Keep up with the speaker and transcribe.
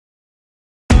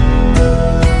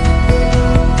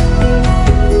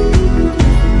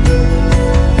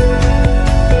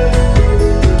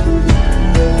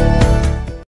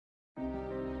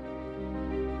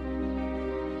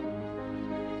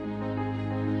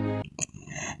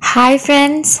Hi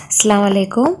friends, Assalamu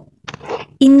alaikum.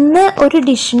 ഇന്ന് ഒരു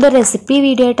ഡിഷിന്റെ recipe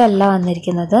video ആയിട്ടല്ല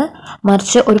വന്നിരിക്കുന്നത്.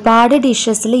 മറിച്ച് ഒരുപാട്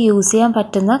ഡിഷസിൽ യൂസ് ചെയ്യാൻ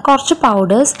പറ്റുന്ന കുറച്ച്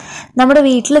പൗഡേഴ്സ് നമ്മുടെ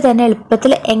വീട്ടിൽ തന്നെ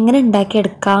എളുപ്പത്തിൽ എങ്ങനെ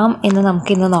ഉണ്ടാക്കിയെടുക്കാം എന്ന്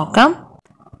നമുക്ക് ഇന്ന് നോക്കാം.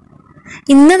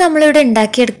 ഇന്ന് നമ്മൾ ഇവിടെ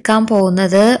ഉണ്ടാക്കിയെടുക്കാൻ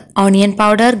പോകുന്നത് onion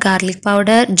powder, garlic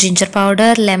powder, ginger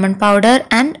powder, lemon powder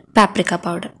and paprika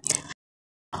powder.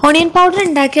 Onion powder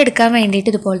ഉണ്ടാക്കിയെടുക്കാൻ വേണ്ടിയിട്ട്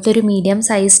ഇതുപോലത്തെ ഒരു മീഡിയം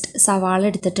സൈസ്ഡ് സവാള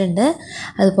എടുത്തിട്ടുണ്ട്.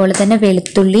 അതുപോലെ തന്നെ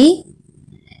വെളുത്തുള്ളി,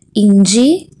 ഇഞ്ചി,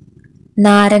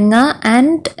 നാരങ്ങ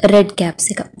and red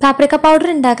capsicum. Paprika powder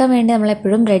ഉണ്ടാക്കാൻ വേണ്ടി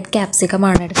നമ്മളെപ്പോഴും റെഡ്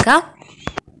ക്യാപ്സിക്കമാണ് എടുക്കുക.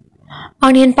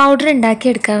 ഓണിയൻ പൗഡർ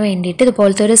ഉണ്ടാക്കിയെടുക്കാൻ വേണ്ടിയിട്ട്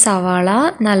ഇതുപോലത്തെ ഒരു സവാള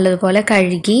നല്ലതുപോലെ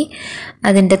കഴുകി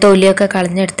അതിൻ്റെ തൊലിയൊക്കെ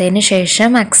കളഞ്ഞെടുത്തതിന് ശേഷം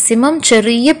മാക്സിമം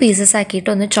ചെറിയ പീസസ്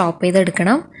ആക്കിയിട്ട് ഒന്ന് ചോപ്പ്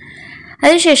ചെയ്തെടുക്കണം.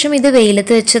 അതിനുശേഷം ഇത്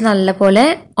വെയിലത്ത് വെച്ച് നല്ലപോലെ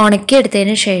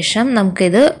ഉണക്കിയെടുത്തതിന് ശേഷം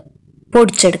നമുക്കിത്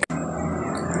പൊടിച്ചെടുക്കാം.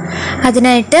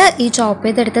 അതിനായിട്ട് ഈ ചോപ്പ്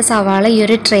ചെയ്തെടുത്ത സവാള ഈ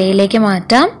ഒരു ട്രേയിലേക്ക്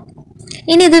മാറ്റാം.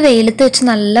 ഇനി ഇത് വെയിലത്ത് വെച്ച്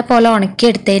നല്ലപോലെ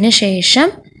ഉണക്കിയെടുത്തതിന് ശേഷം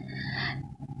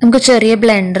നമുക്ക് ചെറിയ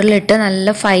ബ്ലെൻഡറിലിട്ട്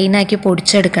നല്ല ഫൈനാക്കി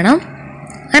പൊടിച്ചെടുക്കണം.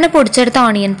 അങ്ങനെ പൊടിച്ചെടുത്ത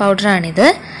ഓണിയൻ പൗഡറാണിത്.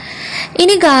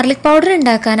 ഇനി ഗാർലിക് പൗഡർ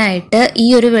ഉണ്ടാക്കാനായിട്ട് ഈ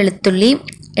ഒരു വെളുത്തുള്ളി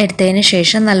എടുത്തതിന്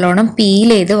ശേഷം നല്ലോണം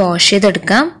പീൽ ചെയ്ത് വാഷ്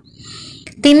ചെയ്തെടുക്കാം.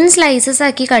 തിൻ സ്ലൈസസ്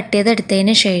ആക്കി കട്ട്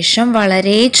ചെയ്തെടുത്തതിന് ശേഷം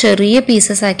വളരെ ചെറിയ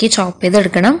പീസസ് ആക്കി ചോപ്പ്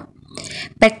ചെയ്തെടുക്കണം.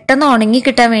 പെട്ടെന്ന് ഉണങ്ങി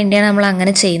കിട്ടാൻ വേണ്ടിയാണ് നമ്മൾ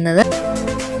അങ്ങനെ ചെയ്യുന്നത്.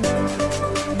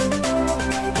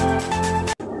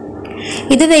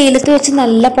 ഇത് വെയിലത്ത് വെച്ച്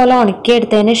നല്ല പോലെ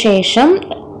ഉണക്കിയെടുത്തതിന് ശേഷം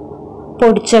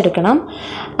പൊടിച്ചെടുക്കണം.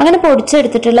 അങ്ങനെ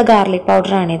പൊടിച്ചെടുത്തിട്ടുള്ള ഗാർലിക്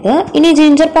പൗഡറാണിത്. ഇനി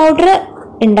ജിഞ്ചർ പൗഡർ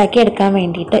ഉണ്ടാക്കിയെടുക്കാൻ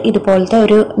വേണ്ടിയിട്ട് ഇതുപോലത്തെ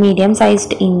ഒരു മീഡിയം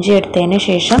സൈസ്ഡ് ഇഞ്ചി എടുത്തതിന്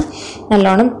ശേഷം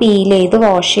നല്ലോണം പീൽ ചെയ്ത്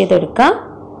വാഷ് ചെയ്തെടുക്കാം.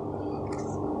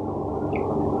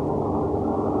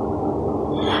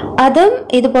 അതും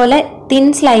ഇതുപോലെ തിൻ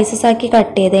സ്ലൈസസ് ആക്കി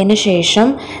കട്ട് ചെയ്തതിന് ശേഷം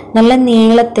നല്ല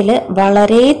നീളത്തിൽ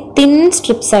വളരെ തിൻ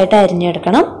സ്ട്രിപ്സ് ആയിട്ട്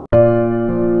അരിഞ്ഞെടുക്കണം.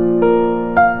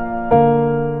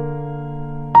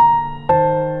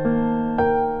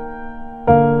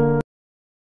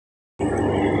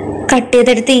 കട്ട്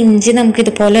ചെയ്തെടുത്ത ഇഞ്ചി നമുക്ക്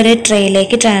ഇതുപോലെ ഒരു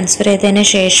ട്രേയിലേക്ക് ട്രാൻസ്ഫർ ചെയ്തതിന്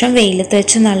ശേഷം വെയിലത്ത്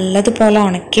വെച്ച് നല്ലതുപോലെ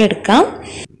ഉണക്കിയെടുക്കാം.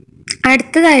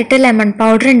 അടുത്തതായിട്ട് ലെമൺ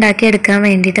പൗഡർ ഉണ്ടാക്കിയെടുക്കാൻ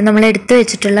വേണ്ടിയിട്ട് നമ്മൾ എടുത്തു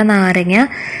വെച്ചിട്ടുള്ള നാരങ്ങ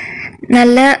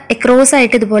നല്ല എക്രോസ്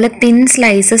ആയിട്ട് ഇതുപോലെ തിൻ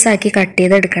സ്ലൈസസ് ആക്കി കട്ട്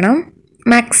ചെയ്തെടുക്കണം.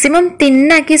 മാക്സിമം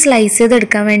തിന്നാക്കി സ്ലൈസ്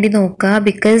ചെയ്തെടുക്കാൻ വേണ്ടി നോക്കുക.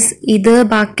 ബിക്കോസ് ഇത്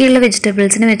ബാക്കിയുള്ള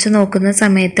വെജിറ്റബിൾസിനെ വെച്ച് നോക്കുന്ന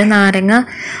സമയത്ത് നാരങ്ങ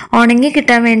ഉണങ്ങി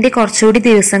കിട്ടാൻ വേണ്ടി കുറച്ചുകൂടി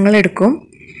ദിവസങ്ങൾ എടുക്കും.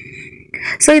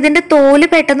 സോ ഇതിൻ്റെ തോല്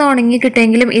പെട്ടെന്ന് ഉണങ്ങി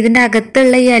കിട്ടുമെങ്കിലും ഇതിൻ്റെ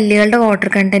അകത്തുള്ള ഈ അല്ലികളുടെ വാട്ടർ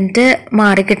കണ്ടൻറ്റ്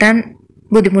മാറിക്കിട്ടാൻ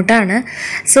ബുദ്ധിമുട്ടാണ്.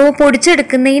 സോ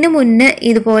പൊടിച്ചെടുക്കുന്നതിന് മുന്നേ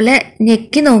ഇതുപോലെ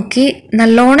ഞെക്കി നോക്കി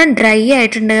നല്ലോണം ഡ്രൈ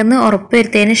ആയിട്ടുണ്ടെന്ന് ഉറപ്പ്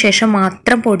വരുത്തിയതിന് ശേഷം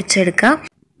മാത്രം പൊടിച്ചെടുക്കുക.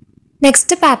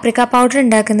 നെക്സ്റ്റ് പാപ്രിക്ക പൗഡർ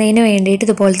ഉണ്ടാക്കുന്നതിന് വേണ്ടിയിട്ട്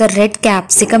ഇതുപോലത്തെ റെഡ്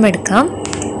ക്യാപ്സിക്കം എടുക്കാം.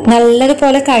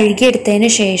 നല്ലതുപോലെ കഴുകിയെടുത്തതിന്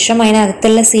ശേഷം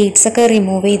അതിനകത്തുള്ള സീഡ്സ് ഒക്കെ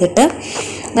റിമൂവ് ചെയ്തിട്ട്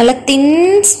നല്ല തിൻ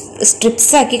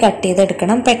സ്ട്രിപ്സ് ആക്കി കട്ട്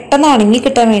ചെയ്തെടുക്കണം. പെട്ടെന്ന് ഉണങ്ങി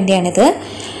കിട്ടാൻ വേണ്ടിയാണിത്.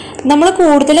 നമ്മൾ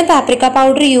കൂടുതലും പാപ്രിക്ക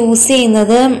പൗഡർ യൂസ്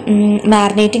ചെയ്യുന്നത്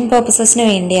മാരിനേറ്റിംഗ് പർപ്പസസിന്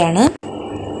വേണ്ടിയാണ്.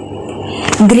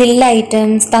 Grill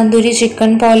items, tandoori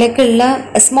chicken പോലെയൊക്കെയുള്ള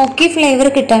smoky flavour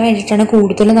കിട്ടാൻ വേണ്ടിയിട്ടാണ്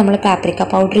കൂടുതലും നമ്മൾ പാപ്രിക്ക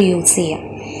പൗഡർ യൂസ് ചെയ്യുക.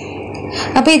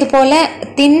 അപ്പോൾ ഇതുപോലെ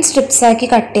തിൻ സ്ട്രിപ്സ് ആക്കി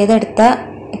കട്ട് ചെയ്തെടുത്ത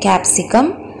ക്യാപ്സിക്കം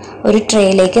ഒരു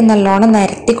ട്രേയിലേക്ക് നല്ലോണം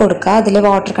നിരത്തി കൊടുക്കുക. അതിൽ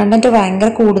വാട്ടർ കണ്ടൻറ്റ് ഭയങ്കര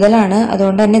കൂടുതലാണ്.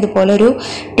 അതുകൊണ്ട് തന്നെ ഇതുപോലെ ഒരു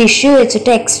ടിഷ്യൂ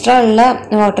വെച്ചിട്ട് എക്സ്ട്രാ ഉള്ള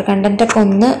വാട്ടർ കണ്ടൻറ്റൊക്കെ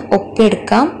ഒന്ന്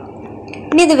ഒപ്പിയെടുക്കാം.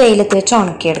 ഇനി ഇത് വെയിലത്ത് വെച്ച്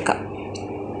ഉണക്കിയെടുക്കാം.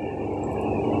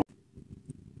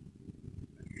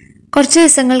 കുറച്ച്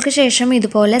ദിവസങ്ങൾക്ക് ശേഷം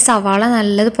ഇതുപോലെ സവാള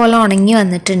നല്ലതുപോലെ ഉണങ്ങി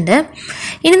വന്നിട്ടുണ്ട്.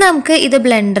 ഇനി നമുക്ക് ഇത്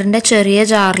ബ്ലെൻഡറിൻ്റെ ചെറിയ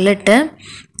ജാറിലിട്ട്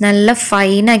നല്ല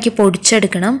ഫൈനാക്കി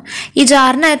പൊടിച്ചെടുക്കണം. ഈ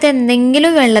ജാറിനകത്ത്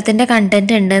എന്തെങ്കിലും വെള്ളത്തിൻ്റെ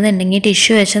കണ്ടൻറ്റ് ഉണ്ടെന്നുണ്ടെങ്കിൽ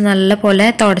ടിഷ്യൂ വെച്ച് നല്ലപോലെ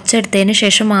തുടച്ചെടുത്തതിന്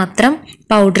ശേഷം മാത്രം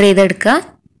പൗഡർ ചെയ്തെടുക്കുക.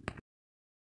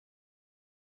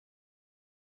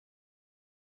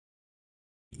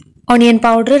 ഓണിയൻ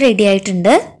പൗഡർ റെഡി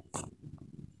ആയിട്ടുണ്ട്.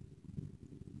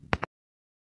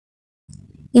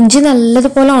 ഇഞ്ചി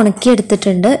നല്ലതുപോലെ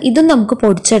ഉണക്കിയെടുത്തിട്ടുണ്ട്. ഇതും നമുക്ക്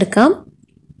പൊടിച്ചെടുക്കാം.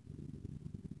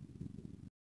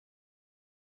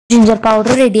 ജിഞ്ചർ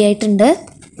പൗഡർ റെഡി ആയിട്ടുണ്ട്.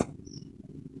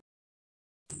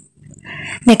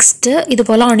 നെക്സ്റ്റ്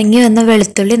ഇതുപോലെ ഉണങ്ങി വന്ന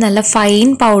വെളുത്തുള്ളി നല്ല ഫൈൻ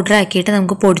പൗഡർ ആക്കിയിട്ട്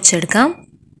നമുക്ക് പൊടിച്ചെടുക്കാം.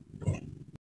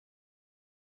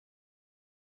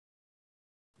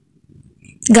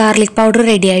 ഗാർലിക് പൗഡർ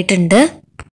റെഡി ആയിട്ടുണ്ട്.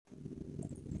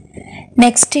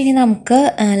 നെക്സ്റ്റ് ഇനി നമുക്ക്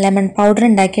ലെമൺ പൗഡർ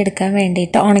ഉണ്ടാക്കിയെടുക്കാൻ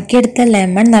വേണ്ടിയിട്ട് ഉണക്കിയെടുത്ത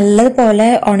ലെമൺ നല്ലതുപോലെ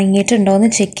ഉണങ്ങിയിട്ടുണ്ടോ എന്ന്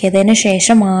ചെക്ക് ചെയ്തതിന്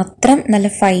ശേഷം മാത്രം നല്ല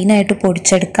ഫൈനായിട്ട്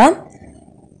പൊടിച്ചെടുക്കാം.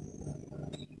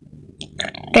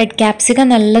 റെഡ് ക്യാപ്സിക്കം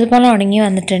നല്ലതുപോലെ ഉണങ്ങി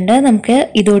വന്നിട്ടുണ്ട്. നമുക്ക്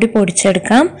ഇതുകൂടി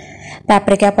പൊടിച്ചെടുക്കാം.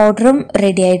 പാപ്രിക്ക പൗഡറും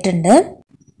റെഡി ആയിട്ടുണ്ട്.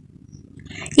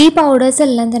 ഈ പൗഡേഴ്സ്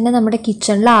എല്ലാം തന്നെ നമ്മുടെ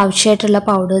കിച്ചണിൽ ആവശ്യമായിട്ടുള്ള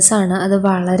പൗഡേഴ്സാണ്. അത്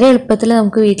വളരെ എളുപ്പത്തിൽ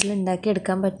നമുക്ക് വീട്ടിൽ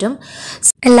ഉണ്ടാക്കിയെടുക്കാൻ പറ്റും.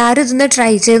 എല്ലാവരും ഇതൊന്ന്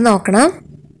ട്രൈ ചെയ്ത് നോക്കണം.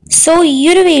 സോ ഈ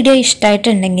ഒരു വീഡിയോ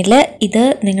ഇഷ്ടമായിട്ടുണ്ടെങ്കിൽ ഇത്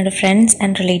നിങ്ങളുടെ ഫ്രണ്ട്സ്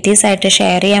ആൻഡ് റിലേറ്റീവ്സ് ആയിട്ട്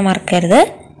ഷെയർ ചെയ്യാൻ മറക്കരുത്.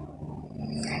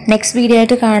 നെക്സ്റ്റ് വീഡിയോ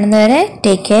ആയിട്ട് കാണുന്നവരെ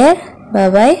ടേക്ക് കെയർ. Bye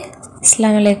bye.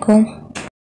 അസ്സലാമു അലൈക്കും.